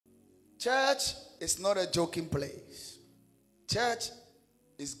Church is not a joking place. Church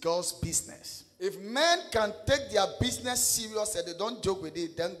is God's business. If men can take their business serious and they don't joke with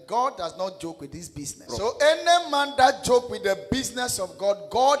it, then God does not joke with his business. So any man that joke with the business of God,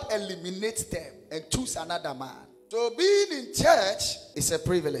 God eliminates them and choose another man. So being in church is a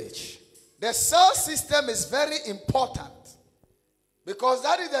privilege. The cell system is very important because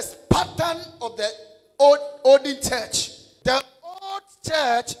that is the pattern of the olden church. The old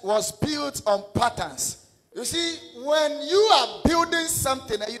church was built on patterns. You see, when you are building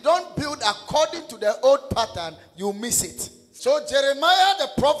something and you don't build according to the old pattern, you miss it. So Jeremiah the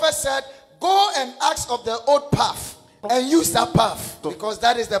prophet said, go and ask of the old path and use that path because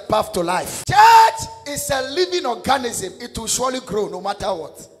that is the path to life. Church is a living organism. It will surely grow no matter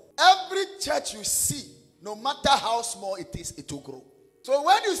what. Every church you see, no matter how small it is, it will grow. So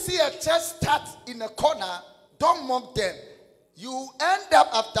when you see a church start in a corner, don't mock them. You end up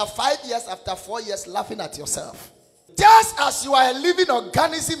after 5 years, after 4 years, laughing at yourself. Just as you are a living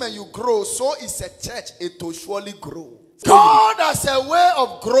organism and you grow, so is a church. It will surely grow. God has a way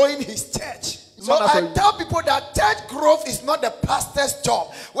of growing his church. So I tell people that church growth is not the pastor's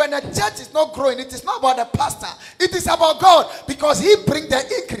job. When a church is not growing, it is not about the pastor. It is about God because he brings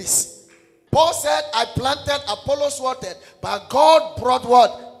the increase. Paul said, I planted, Apollos watered, but God brought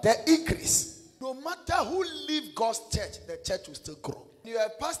what? The increase. No matter who leave God's church, the church will still grow. You are a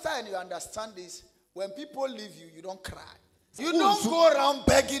pastor and you understand this. When people leave you, you don't cry. You don't go around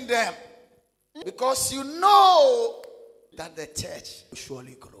begging them. Because you know that the church will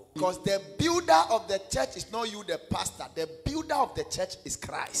surely grow. Because the builder of the church is not you, the pastor. The builder of the church is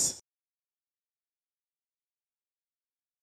Christ.